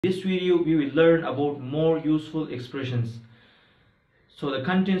This video we will learn about more useful expressions. So the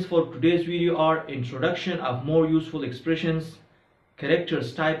contents for today's video are introduction of more useful expressions,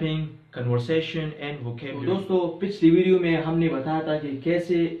 characters typing, conversation and vocabulary. तो दोस्तों पिछली video में हमने बताया था कि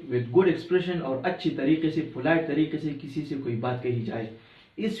कैसे with good expression और अच्छी तरीके से polite तरीके से किसी से कोई बात कही जाए।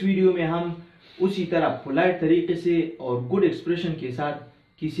 इस वीडियो में हम उसी तरह polite तरीके से और good expression के साथ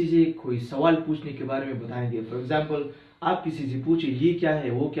किसी से कोई सवाल पूछने के बारे में बताएंगे। फॉर एग्जाम्पल आप किसी से पूछे ये क्या है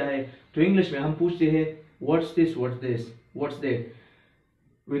वो क्या है, तो इंग्लिश में हम पूछते हैं what's this what's that.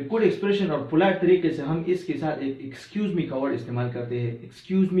 With good expression और पोलाइट तरीके से हम इसके साथ एक एक्सक्यूज मी का वर्ड इस्तेमाल करते हैं।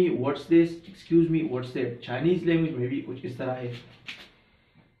 Excuse me what's this, excuse me what's that. Chinese language में भी कुछ इस तरह है।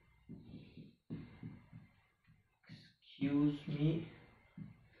 Excuse me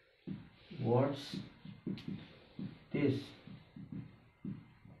what's this,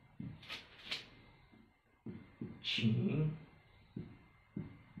 请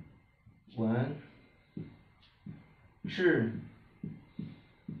问是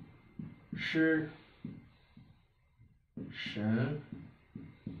什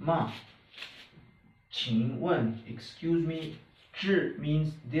么？请问 excuse me, 是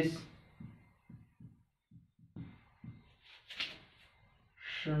means this,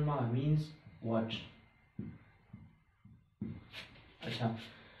 是吗 means what? अच्छा,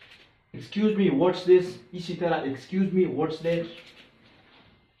 excuse me what's this, इसी तरह excuse me what's that,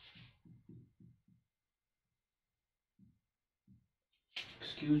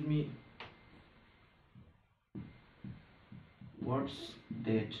 excuse me what's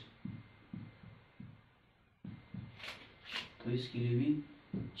that। तो इसके लिए भी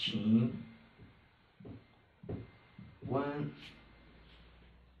请问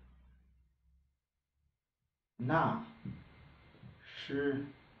那是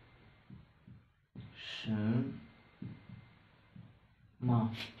什么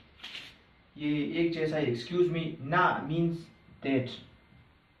？ये एक जैसा है। एक्सक्यूज मी ना मीन्स दैट।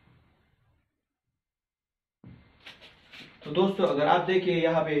 तो दोस्तों अगर आप देखें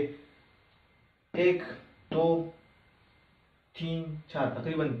यहाँ पे 1 2 3 4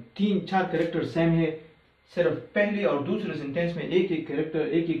 तकरीबन 3-4 कैरेक्टर सेम है। सिर्फ पहले और दूसरे सेंटेंस में एक एक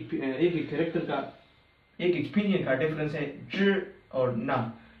कैरेक्टर का एक opinion का डिफरेंस है। ज और ना।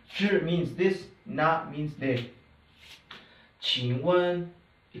 ज मीन्स दिस, ना means that. 请问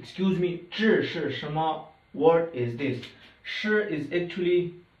excuse me 这是什么 what is this? 是 is actually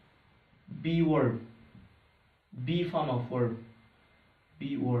B word, B form of verb,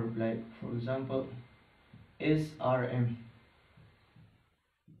 B word, like for example SRM,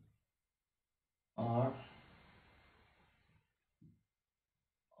 R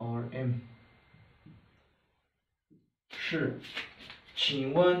or M. 是，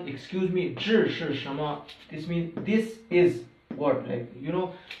请问 excuse me 这是什么 this means this is what, like you know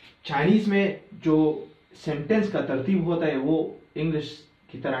Chinese में जो sentence का तरतीब होता है वो English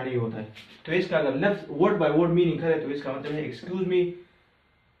की तरह नहीं होता है। तो इसका अगर left word by word meaning करें तो इसका मतलब है excuse me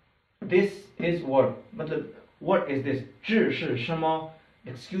this is what, मतलब what is this, 这是什么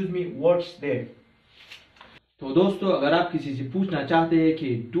excuse me what's that. तो दोस्तों अगर आप किसी से पूछना चाहते हैं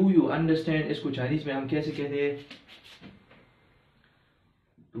कि डू यू अंडरस्टैंड, इसको चाइनीज में हम कैसे कहते हैं?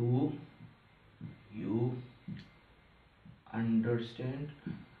 डू यू अंडरस्टैंड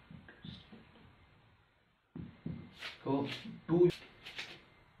को डू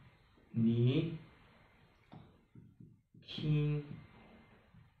नी थिंग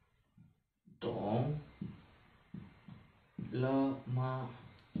डोंग ल मा।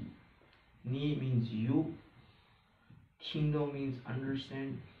 नी means you, thing Dong means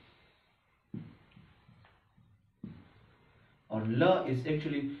understand, और ल is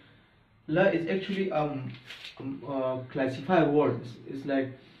actually classified word. It's like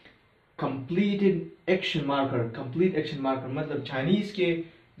completed action marker, complete action marker। मतलब चाइनीज के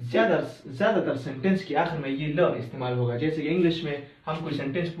ज्यादातर सेंटेंस के आखिर में ये ल इस्तेमाल होगा। जैसे कि इंग्लिश में हम कोई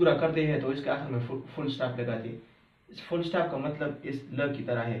सेंटेंस पूरा करते हैं तो इसके आखिर में फुल स्टॉप लगाते हैं। इस फुल स्टॉप का मतलब इस ल की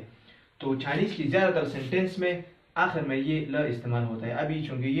तरह है। तो चाइनीज की ज्यादातर सेंटेंस में आखिर में ये ल इस्तेमाल होता है। अभी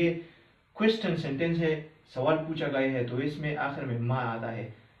चूंकि ये क्वेश्चन सेंटेंस है, सवाल पूछा गया है, तो इसमें आखिर में मा आता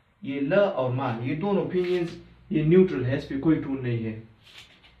है। ये ल और मा ये दोनों ओपिनियंस ये न्यूट्रल है, इस पे कोई टूल नहीं है।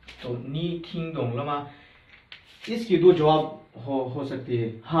 तो नी थिंग डोंग लमा, इसके दो जवाब हो सकती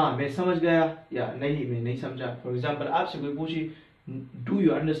है, हाँ मैं समझ गया या नहीं मैं नहीं समझा। फॉर एग्जाम्पल आपसे कोई पूछी do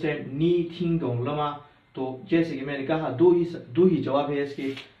you understand knee thing Dong लमा, तो जैसे कि मैंने कहा दो ही जवाब है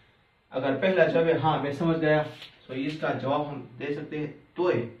इसके। अगर पहला जवाब है हाँ मैं समझ गया, तो इसका जवाब हम दे सकते हैं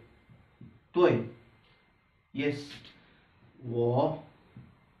तोय यस 我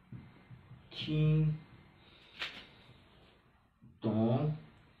听懂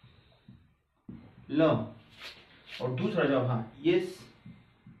ल। और दूसरा जवाब हाँ yes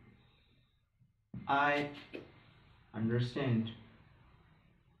I understand।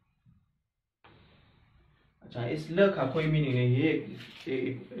 अच्छा इस ल का कोई मीनिंग नहीं है,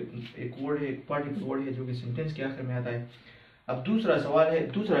 एक वर्ड है, एक पार्टिकल वर्ड है जो कि सेंटेंस के आखिर में आता है। अब दूसरा सवाल है,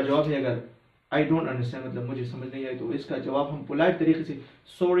 दूसरा जवाब है अगर आई डोंट अंडरस्टैंड मतलब मुझे समझ नहीं आई, तो इसका जवाब हम पोलाइट तरीके से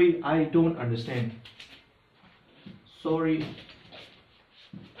sorry I don't understand, sorry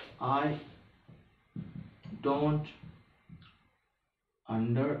I don't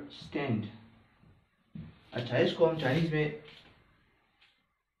understand. अच्छा इसको हम चाइनीज में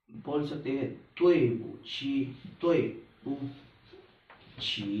बोल सकते हैं 对不起对不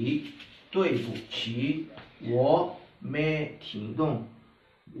起对不起我没听懂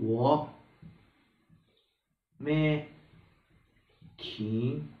我没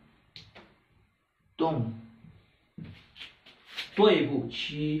听懂对不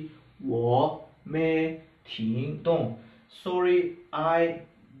起我没听懂 Sorry I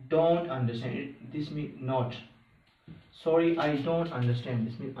don't understand it, this means not. Sorry I don't understand,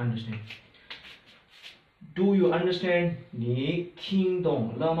 this means understand. Do you understand? 你听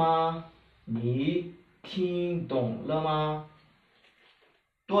懂了吗？你听懂了吗？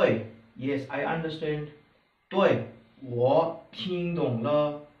对 Yes I understand. 对我听懂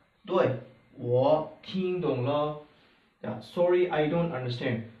了。对我听懂了。Sorry I don't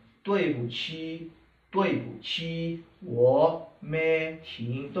understand. 对不起对不起我没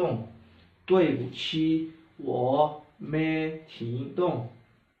听懂。对不起我没听懂。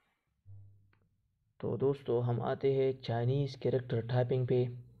तो दोस्तों हम आते हैं चाइनीज़ कैरेक्टर टाइपिंग पे।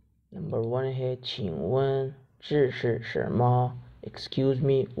 नंबर 1 है 请问这是什么 Excuse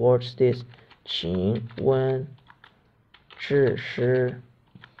me what's this 请问这是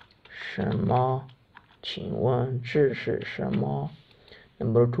什么请问这是什么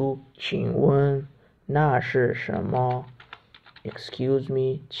Number 2请问那是什么 Excuse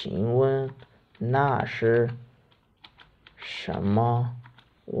me 请问那是什么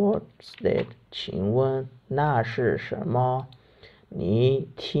What's that 请问那是什么你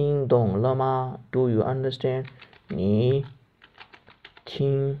听懂了吗 Do you understand 你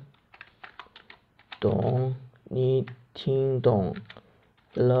听懂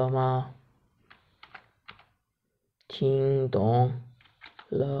了吗听懂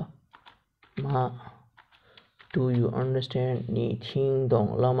了吗 Do you understand 你听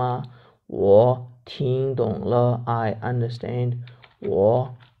懂了吗我听懂了 I understand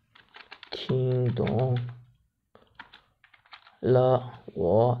我听懂了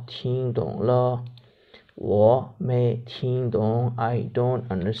我听懂了我没听懂 I don't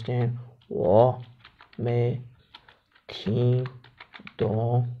understand 我没听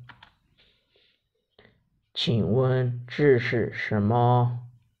懂请问这是什么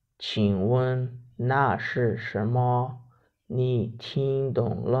请问那是什么你听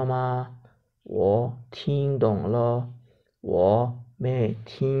懂了吗我听懂了我没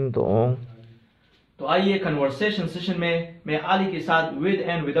听懂तो आइए conversation session में मैं आली के साथ with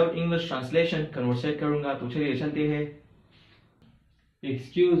and without English translation conversate करूंगा तो चलिए चलते हैं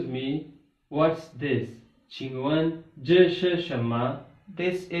Excuse me what's this 请问这是什么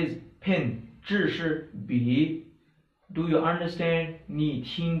This is pen 这是笔 Do you understand 你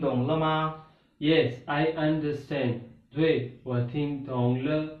听懂了吗 Yes I understand 对我听懂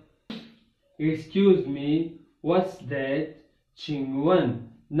了 Excuse me what's that 请问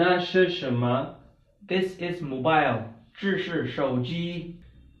那是什么 This is mobile 这是手机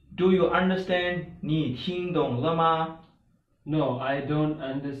Do you understand 你听懂了吗 No I don't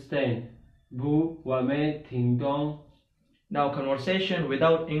understand 不我没听懂 Now conversation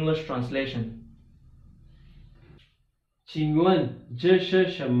without English translation 请问这是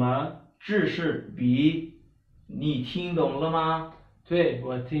什么这是笔你听懂了吗对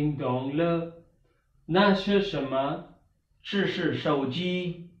我听懂了那是什么这是手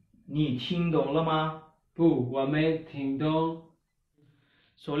机你听懂了吗不我没听懂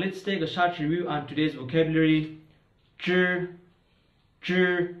So let's take a short review on today's vocabulary 知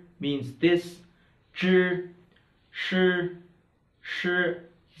means this 知是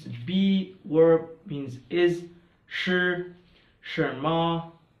be verb means is 是什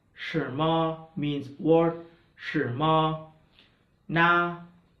么means what 什么那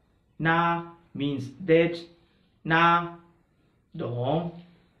means that 那懂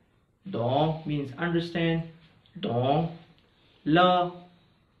means understand 懂 了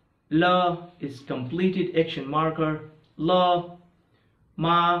is completed action marker 了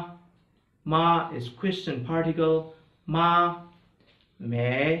ma is question particle ma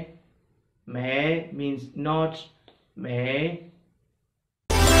没 means not 没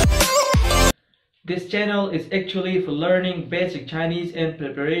This channel is actually for learning basic Chinese and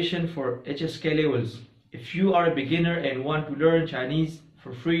preparation for HSK levels. If you are a beginner and want to learn Chinese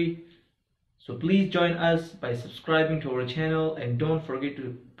for free, so please join us by subscribing to our channel and don't forget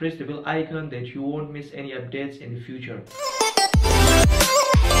to press the bell icon that you won't miss any updates in the future.